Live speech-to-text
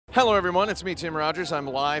Hello everyone, it's me, Tim Rogers. I'm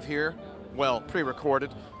live here, well,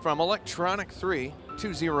 pre-recorded, from Electronic 3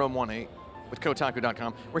 2018 with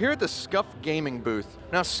Kotaku.com. We're here at the Scuf Gaming booth.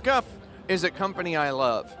 Now, Scuf is a company I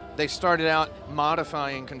love. They started out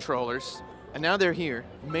modifying controllers, and now they're here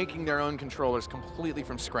making their own controllers completely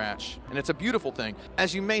from scratch. And it's a beautiful thing.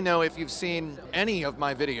 As you may know, if you've seen any of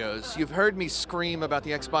my videos, you've heard me scream about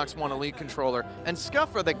the Xbox One Elite controller. And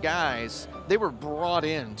Scuf are the guys, they were brought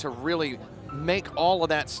in to really make all of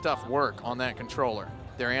that stuff work on that controller.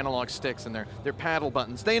 Their analog sticks and their paddle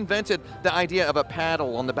buttons. They invented the idea of a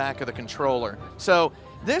paddle on the back of the controller. So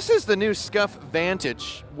this is the new Scuf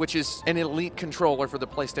Vantage, which is an elite controller for the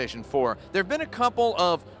PlayStation 4. There have been a couple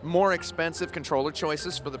of more expensive controller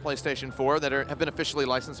choices for the PlayStation 4 that have been officially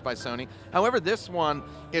licensed by Sony. However, this one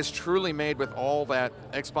is truly made with all that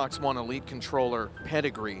Xbox One Elite controller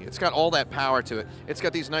pedigree. It's got all that power to it. It's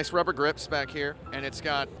got these nice rubber grips back here, and it's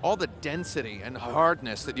got all the density and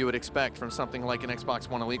hardness that you would expect from something like an Xbox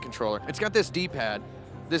One Elite controller. It's got this D-pad.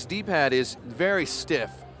 This D-pad is very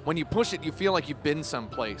stiff. When you push it, you feel like you've been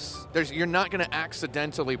someplace. You're not going to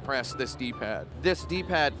accidentally press this D-pad. This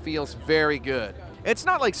D-pad feels very good. It's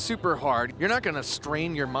not like super hard. You're not going to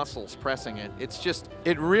strain your muscles pressing it. It's just,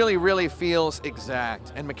 it really, really feels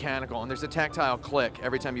exact and mechanical, and there's a tactile click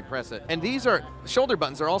every time you press it. And these shoulder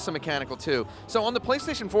buttons are also mechanical too. So on the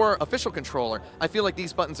PlayStation 4 official controller, I feel like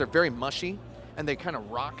these buttons are very mushy, and they kind of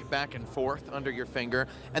rock back and forth under your finger,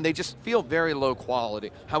 and they just feel very low quality.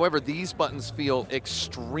 However, these buttons feel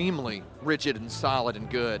extremely rigid and solid and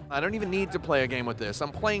good. I don't even need to play a game with this.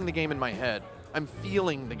 I'm playing the game in my head. I'm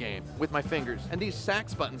feeling the game with my fingers. And these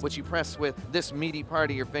sax buttons, which you press with this meaty part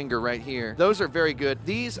of your finger right here, those are very good.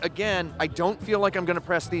 These, again, I don't feel like I'm gonna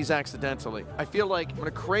press these accidentally. I feel like I'm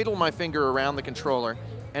gonna cradle my finger around the controller,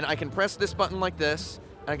 and I can press this button like this,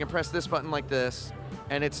 and I can press this button like this,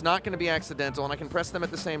 and it's not going to be accidental, and I can press them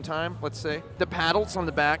at the same time, let's see. The paddles on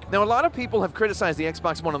the back. Now, a lot of people have criticized the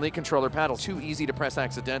Xbox One Elite controller paddles. Too easy to press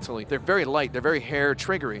accidentally. They're very light, they're very hair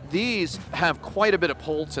triggery. These have quite a bit of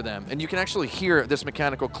pull to them, and you can actually hear this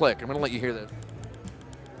mechanical click. I'm going to let you hear this.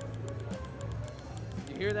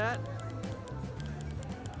 You hear that?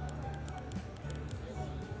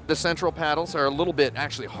 The central paddles are a little bit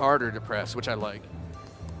actually harder to press, which I like.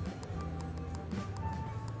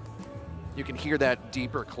 You can hear that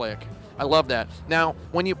deeper click. I love that. Now,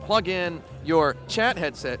 when you plug in your chat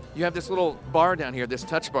headset, you have this little bar down here, this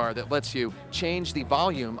touch bar that lets you change the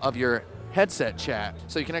volume of your headset chat.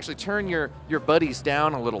 So you can actually turn your buddies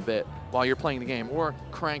down a little bit while you're playing the game, or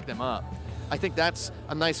crank them up. I think that's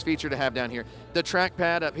a nice feature to have down here. The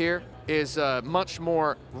trackpad up here is much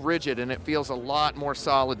more rigid, and it feels a lot more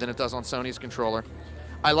solid than it does on Sony's controller.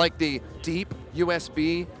 I like the deep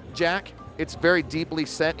USB jack. It's very deeply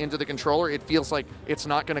set into the controller. It feels like it's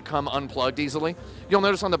not going to come unplugged easily. You'll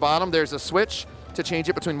notice on the bottom there's a switch to change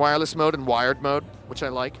it between wireless mode and wired mode, which I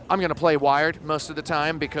like. I'm going to play wired most of the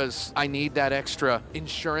time because I need that extra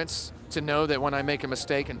insurance to know that when I make a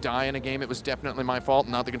mistake and die in a game, it was definitely my fault,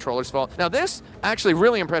 not the controller's fault. Now, this actually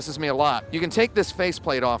really impresses me a lot. You can take this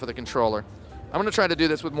faceplate off of the controller. I'm going to try to do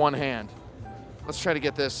this with one hand. Let's try to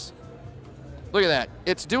get this. Look at that.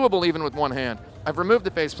 It's doable even with one hand. I've removed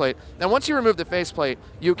the faceplate. Now, once you remove the faceplate,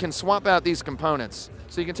 you can swap out these components.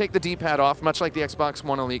 So you can take the D-pad off, much like the Xbox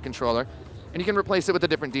One Elite controller, and you can replace it with a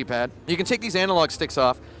different D-pad. You can take these analog sticks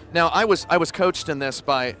off. Now, I was coached in this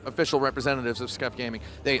by official representatives of Scuf Gaming.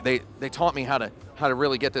 They taught me how to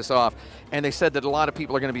really get this off, and they said that a lot of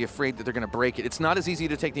people are going to be afraid that they're going to break it. It's not as easy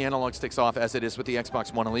to take the analog sticks off as it is with the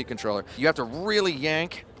Xbox One Elite controller. You have to really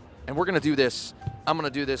yank, and we're going to do this. I'm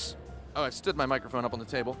going to do this. Oh, I stood my microphone up on the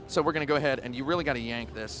table. So we're going to go ahead, and you really got to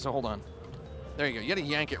yank this. So hold on. There you go. You got to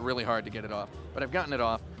yank it really hard to get it off. But I've gotten it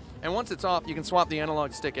off. And once it's off, you can swap the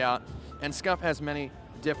analog stick out. And Scuf has many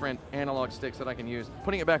different analog sticks that I can use.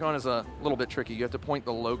 Putting it back on is a little bit tricky. You have to point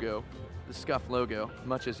the logo, the Scuf logo,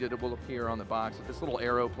 much as it will appear on the box, with this little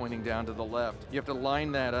arrow pointing down to the left. You have to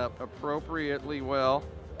line that up appropriately well.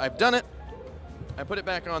 I've done it. I put it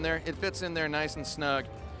back on there. It fits in there nice and snug.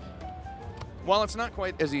 While it's not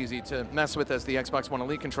quite as easy to mess with as the Xbox One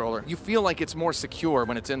Elite controller, you feel like it's more secure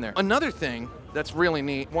when it's in there. Another thing that's really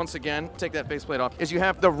neat, once again, take that faceplate off, is you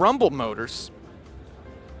have the rumble motors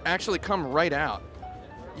actually come right out.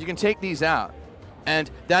 You can take these out,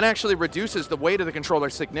 and that actually reduces the weight of the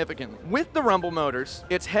controller significantly. With the rumble motors,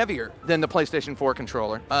 it's heavier than the PlayStation 4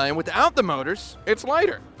 controller, and without the motors, it's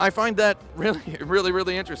lighter. I find that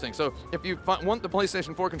really interesting. So if you want the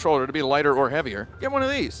PlayStation 4 controller to be lighter or heavier, get one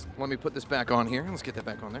of these. Let me put this back on here. Let's get that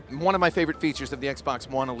back on there. One of my favorite features of the Xbox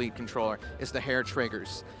One Elite controller is the hair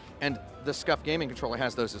triggers, and the Scuf Gaming controller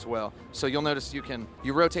has those as well. So you'll notice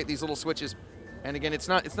you rotate these little switches And again, it's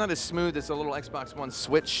not as smooth as the little Xbox One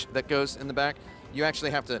switch that goes in the back. You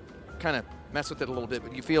actually have to kind of mess with it a little bit,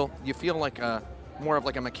 but you feel like more of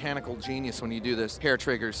like a mechanical genius when you do this. Hair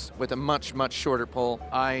triggers with a much shorter pull.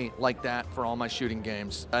 I like that for all my shooting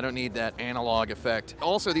games. I don't need that analog effect.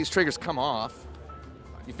 Also, these triggers come off.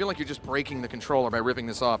 You feel like you're just breaking the controller by ripping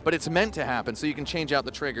this off, but it's meant to happen so you can change out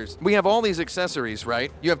the triggers. We have all these accessories,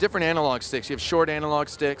 right? You have different analog sticks. You have short analog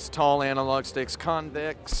sticks, tall analog sticks,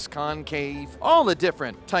 convex, concave, all the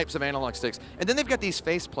different types of analog sticks. And then they've got these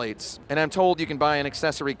face plates, and I'm told you can buy an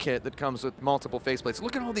accessory kit that comes with multiple face plates.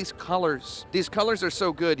 Look at all these colors. These colors are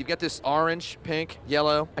so good. You've got this orange, pink,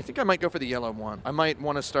 yellow. I think I might go for the yellow one. I might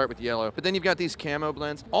want to start with yellow. But then you've got these camo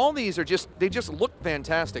blends. All these are they just look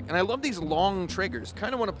fantastic. And I love these long triggers.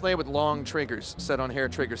 Kind of want to play with long triggers set on hair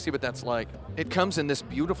triggers, see what that's like. It comes in this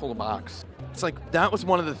beautiful box. It's like, that was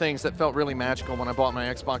one of the things that felt really magical when I bought my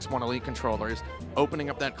Xbox One Elite controller, is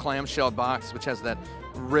opening up that clamshell box, which has that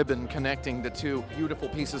ribbon connecting the two beautiful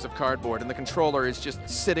pieces of cardboard, and the controller is just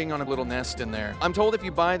sitting on a little nest in there. I'm told if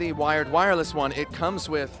you buy the wired wireless one, it comes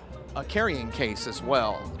with a carrying case as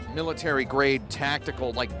well. Military grade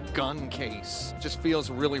tactical, like gun case. Just feels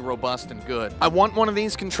really robust and good. I want one of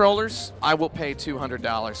these controllers. I will pay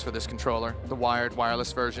 $200 for this controller, the wired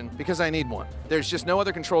wireless version, because I need one. There's just no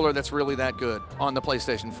other controller that's really that good on the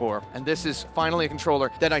PlayStation 4. And this is finally a controller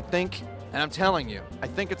that I think, and I'm telling you, I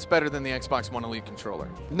think it's better than the Xbox One Elite controller.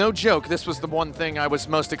 No joke, this was the one thing I was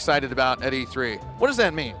most excited about at E3. What does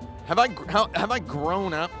that mean? Have I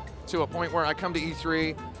grown up to a point where I come to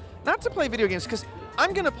E3 not to play video games, because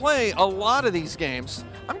I'm going to play a lot of these games.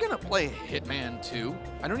 I'm going to play Hitman 2.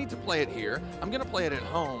 I don't need to play it here. I'm going to play it at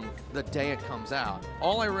home the day it comes out.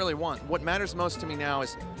 All I really want, what matters most to me now,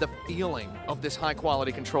 is the feeling of this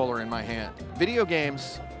high-quality controller in my hand. Video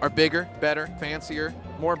games are bigger, better, fancier,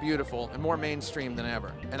 more beautiful, and more mainstream than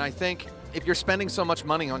ever. And I think if you're spending so much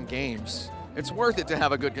money on games, it's worth it to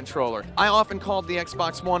have a good controller. I often called the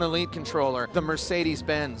Xbox One Elite controller the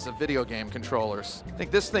Mercedes-Benz of video game controllers. I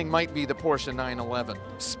think this thing might be the Porsche 911.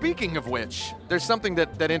 Speaking of which, there's something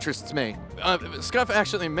that interests me. Scuf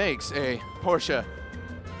actually makes a Porsche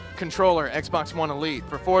controller, Xbox One Elite,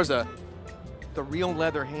 for Forza. The real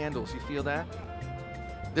leather handles, you feel that?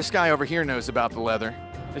 This guy over here knows about the leather.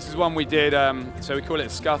 This is one we did, so we call it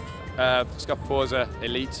Scuf Forza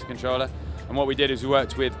Elite controller. And what we did is we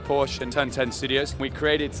worked with Porsche and Turn 10 Studios. We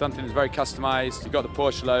created something that's very customized. You got the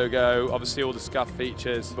Porsche logo, obviously all the Scuf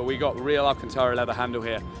features, but we got real Alcantara leather handle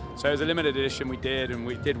here. So it was a limited edition we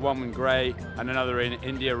did one in grey and another in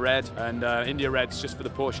India red. And India red's just for the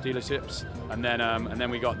Porsche dealerships. And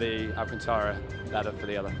then we got the Alcantara leather for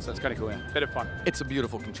the other. So it's kind of cool, yeah. Bit of fun. It's a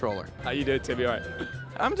beautiful controller. How you doing, Tim? You all right?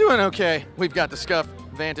 I'm doing okay. We've got the Scuf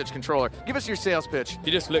Vantage controller. Give us your sales pitch. If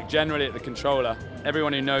you just look generally at the controller,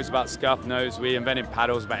 everyone who knows about Scuf knows we invented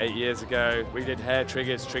paddles about 8 years ago. We did hair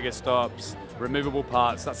triggers, trigger stops, removable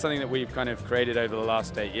parts. That's something that we've kind of created over the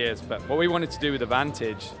last 8 years. But what we wanted to do with the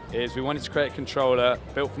Vantage is we wanted to create a controller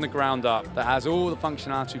built from the ground up that has all the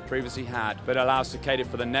functionality we previously had, but allows to cater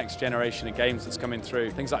for the next generation of games that's coming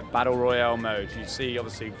through. Things like Battle Royale mode. You see,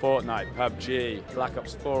 obviously, Fortnite, PUBG, Black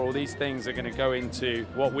Ops 4, all these things are going to go into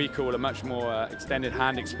what we call a much more extended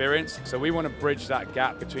hand experience. So we want to bridge that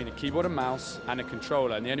gap between a keyboard and mouse and a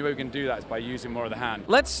controller. And the only way we can do that is by using more of the hand.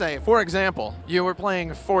 Let's say, for example, you were playing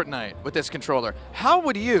Fortnite with this controller. How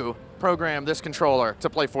would you program this controller to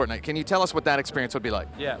play Fortnite? Can you tell us what that experience would be like?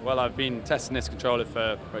 Yeah, well, I've been testing this controller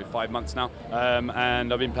for probably 5 months now,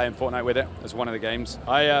 and I've been playing Fortnite with it as one of the games.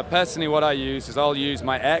 Personally, what I use is I'll use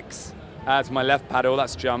my X as my left paddle,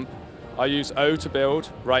 that's jump. I use O to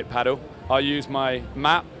build, right paddle. I'll use my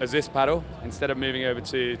map as this paddle instead of moving over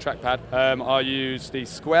to trackpad. I'll use the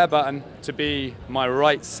square button to be my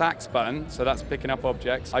right sax button, so that's picking up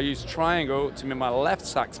objects. I use triangle to be my left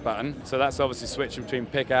sax button, so that's obviously switching between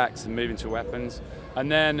pickaxe and moving to weapons. And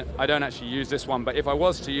then I don't actually use this one, but if I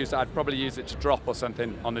was to use it, I'd probably use it to drop or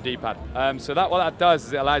something on the D-pad. So what that does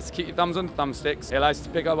is it allows you to keep your thumbs on the thumbsticks, it allows you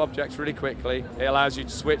to pick up objects really quickly, it allows you to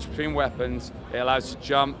switch between weapons, it allows you to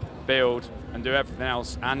jump, build, and do everything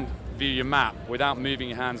else, and view your map without moving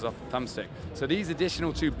your hands off the thumbstick. So these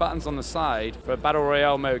additional 2 buttons on the side for Battle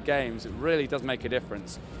Royale mode games, it really does make a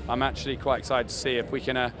difference. I'm actually quite excited to see if we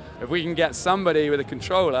can get somebody with a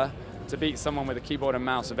controller to beat someone with a keyboard and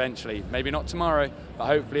mouse eventually. Maybe not tomorrow, but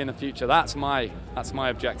hopefully in the future. That's my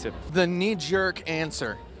objective. The knee-jerk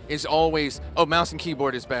answer is always, oh, mouse and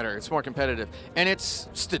keyboard is better, it's more competitive. And its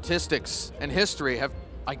statistics and history have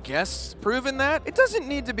I guess, proven that. It doesn't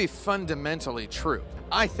need to be fundamentally true.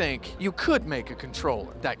 I think you could make a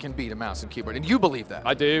controller that can beat a mouse and keyboard, and you believe that.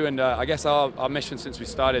 I do, and I guess our mission since we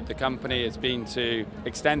started the company has been to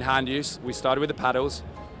extend hand use. We started with the paddles.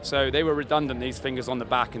 So they were redundant, these fingers on the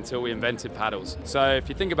back, until we invented paddles. So if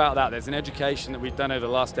you think about that, there's an education that we've done over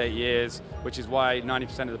the last 8 years, which is why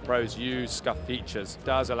 90% of the pros use Scuf features. It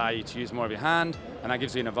does allow you to use more of your hand, and that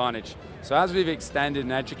gives you an advantage. So as we've extended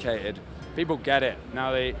and educated, people get it.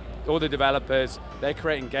 Now all the developers, they're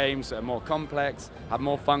creating games that are more complex, have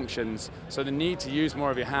more functions, so the need to use more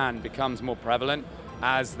of your hand becomes more prevalent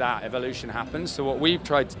as that evolution happens. So what we've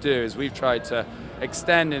tried to do is we've tried to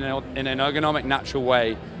extend in an ergonomic, natural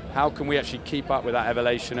way. How can we actually keep up with that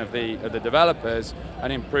evolution of the developers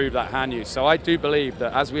and improve that hand use? So I do believe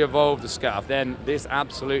that as we evolve the Scuf, then this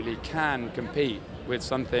absolutely can compete with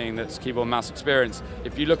something that's keyboard and mouse experience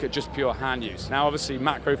if you look at just pure hand use. Now obviously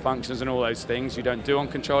macro functions and all those things you don't do on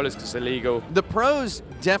controllers because it's illegal. The pros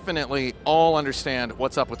definitely all understand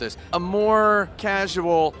what's up with this. A more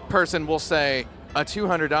casual person will say a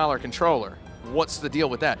 $200 controller. What's the deal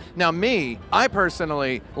with that? Now me, I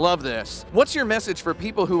personally love this. What's your message for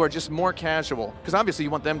people who are just more casual? Because obviously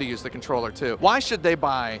you want them to use the controller too. Why should they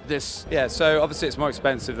buy this? Yeah, so obviously it's more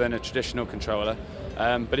expensive than a traditional controller.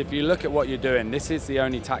 But if you look at what you're doing, this is the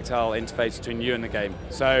only tactile interface between you and the game.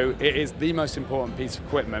 So it is the most important piece of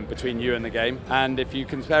equipment between you and the game. And if you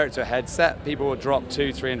compare it to a headset, people will drop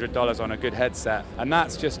 $200–300 on a good headset. And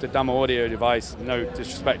that's just a dumb audio device, no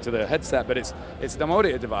disrespect to the headset, but it's a dumb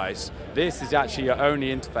audio device. This is actually your only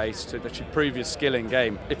interface to actually prove your skill in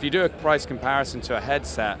game. If you do a price comparison to a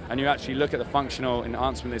headset and you actually look at the functional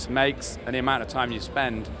enhancement this makes and the amount of time you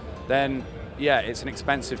spend, then yeah, it's an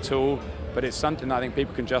expensive tool, but it's something that I think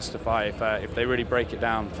people can justify if they really break it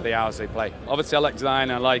down for the hours they play. Obviously I like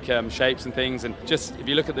design, I like shapes and things, and just if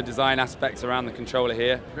you look at the design aspects around the controller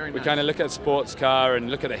here, we kind of look at a sports car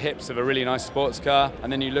and look at the hips of a really nice sports car,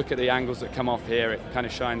 and then you look at the angles that come off here, it kind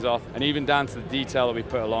of shines off, and even down to the detail that we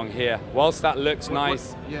put along here. Whilst that looks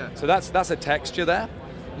nice, so that's a texture there,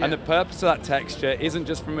 and the purpose of that texture isn't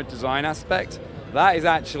just from a design aspect. That is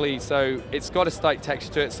actually, so it's got a slight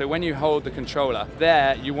texture to it, so when you hold the controller,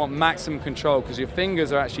 there you want maximum control because your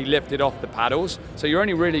fingers are actually lifted off the paddles, so you're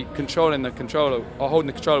only really controlling the controller, or holding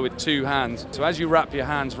the controller with 2 hands. So as you wrap your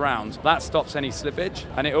hands round, that stops any slippage,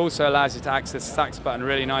 and it also allows you to access the sax button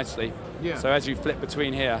really nicely. So as you flip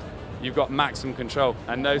between here, you've got maximum control.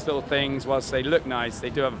 And those little things, whilst they look nice, they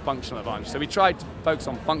do have a functional advantage. So we tried to focus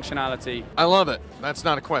on functionality. I love it. That's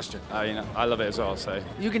not a question. You know, I love it as well, so.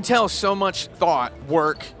 You can tell so much thought,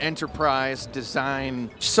 work, enterprise, design,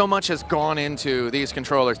 so much has gone into these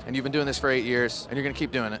controllers, and you've been doing this for 8 years, and you're gonna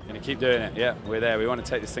keep doing it. Gonna keep doing it, yeah, we're there. We want to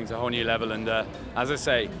take this thing to a whole new level, and as I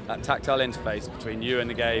say, that tactile interface between you and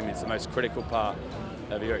the game is the most critical part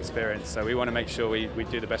of your experience. So we want to make sure we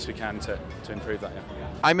do the best we can to improve that. Yeah.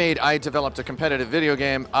 I developed a competitive video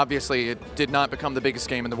game. Obviously, it did not become the biggest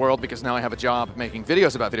game in the world because now I have a job making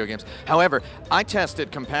videos about video games. However, I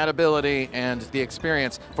tested compatibility and the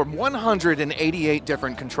experience for 188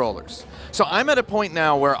 different controllers. So I'm at a point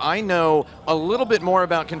now where I know a little bit more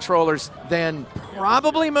about controllers than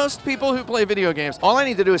probably most people who play video games. All I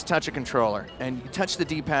need to do is touch a controller and touch the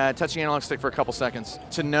D-pad, touch the analog stick for a couple seconds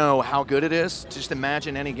to know how good it is, to just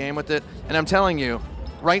imagine any game with it. And I'm telling you,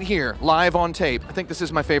 right here, live on tape, I think this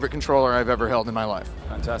is my favorite controller I've ever held in my life.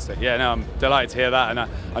 Fantastic. Yeah, no, I'm delighted to hear that.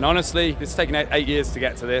 And honestly, it's taken 8 years to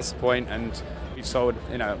get to this point, and we've sold,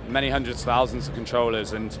 you know, many hundreds of thousands of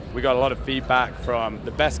controllers, and we got a lot of feedback from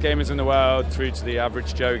the best gamers in the world through to the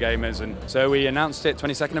average Joe gamers. And so we announced it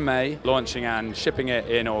 22nd of May, launching and shipping it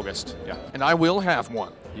in August. Yeah. And I will have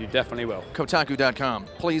one. You definitely will. Kotaku.com.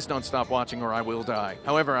 Please don't stop watching or I will die.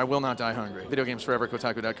 However, I will not die hungry. Video Games Forever,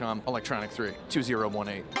 Kotaku.com, Electronic 3,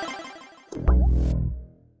 2018.